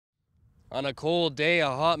On a cold day, a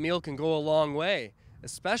hot meal can go a long way,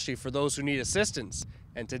 especially for those who need assistance.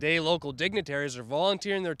 And today, local dignitaries are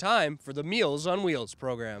volunteering their time for the Meals on Wheels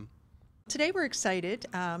program. Today we're excited.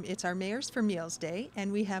 It's our Mayors for Meals Day,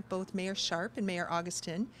 and we have both Mayor Sharpe and Mayor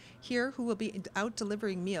Augustyn here who will be out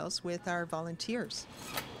delivering meals with our volunteers.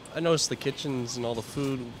 I noticed the kitchens and all the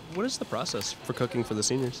food. What is the process for cooking for the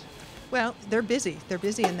seniors? Well, they're busy. They're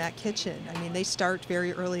busy in that kitchen. I mean, they start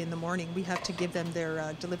very early in the morning. We have to give them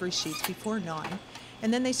their delivery sheets before 9,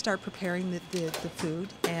 and then they start preparing the food,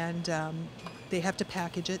 and they have to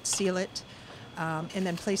package it, seal it, and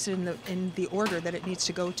then place it in the order that it needs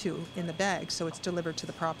to go to in the bag so it's delivered to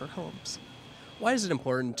the proper homes. Why is it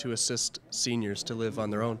important to assist seniors to live on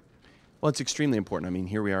their own? Well, it's extremely important. I mean,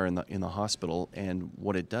 here we are in the hospital, and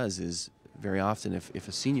what it does is very often if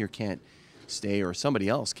a senior can't stay or somebody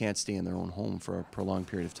else can't stay in their own home for a prolonged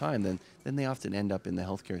period of time, then they often end up in the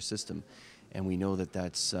healthcare system. And we know that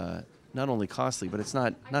that's not only costly, but it's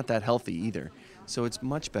not that healthy either. So it's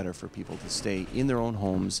much better for people to stay in their own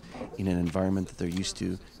homes in an environment that they're used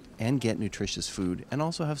to and get nutritious food and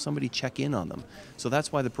also have somebody check in on them. So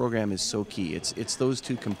that's why the program is so key. It's those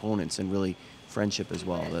two components and really friendship as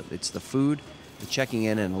well. It's the food, the checking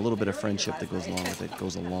in, and a little bit of friendship that goes along with it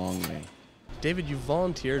goes a long way. David, you've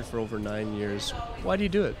volunteered for over 9 years. Why do you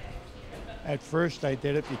do it? At first I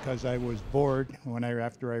did it because I was bored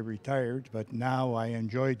after I retired, but now I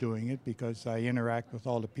enjoy doing it because I interact with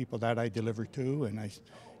all the people that I deliver to, and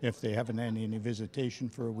if they haven't had any visitation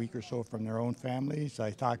for a week or so from their own families,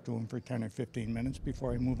 I talk to them for 10 or 15 minutes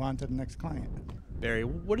before I move on to the next client. Barry,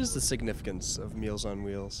 what is the significance of Meals on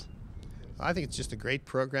Wheels? I think it's just a great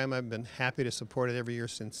program. I've been happy to support it every year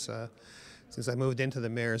since I moved into the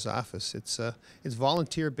mayor's office. It's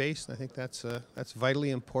volunteer-based, and I think that's vitally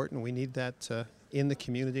important. We need that in the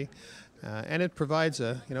community, and it provides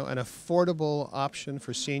an affordable option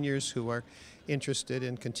for seniors who are interested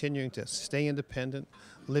in continuing to stay independent,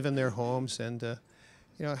 live in their homes, and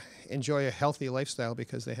enjoy a healthy lifestyle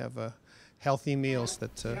because they have healthy meals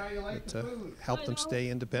that help them stay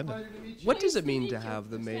independent. What does it mean to have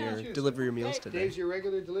the mayor deliver your meals today? Dave's your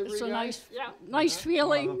regular delivery It's a guy? nice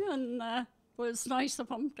feeling, and it was nice of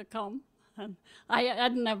him to come. And I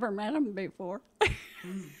had never met him before.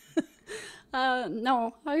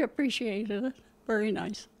 No, I appreciated it. Very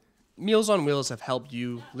nice. Meals on Wheels have helped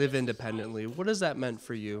you live independently. What has that meant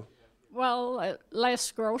for you? Well,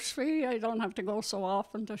 less grocery. I don't have to go so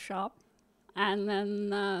often to shop. And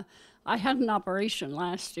then I had an operation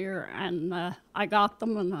last year, and I got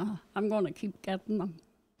them, and I'm going to keep getting them.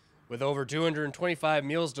 With over 225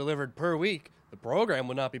 meals delivered per week, the program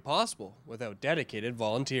would not be possible without dedicated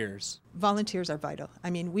volunteers. Volunteers are vital. I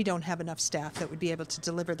mean, we don't have enough staff that would be able to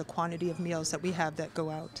deliver the quantity of meals that we have that go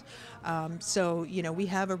out. So, we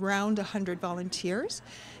have around 100 volunteers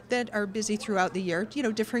that are busy throughout the year,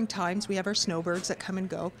 differing times. We have our snowbirds that come and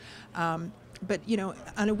go. But,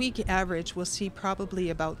 on a week average, we'll see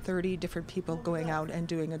probably about 30 different people going out and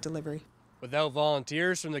doing a delivery. Without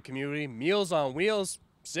volunteers from the community, Meals on Wheels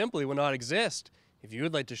simply would not exist. If you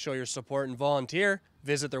would like to show your support and volunteer,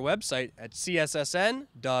 visit their website at cssn.on.ca.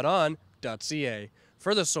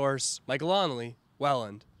 For The Source, Michael Onley,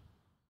 Welland.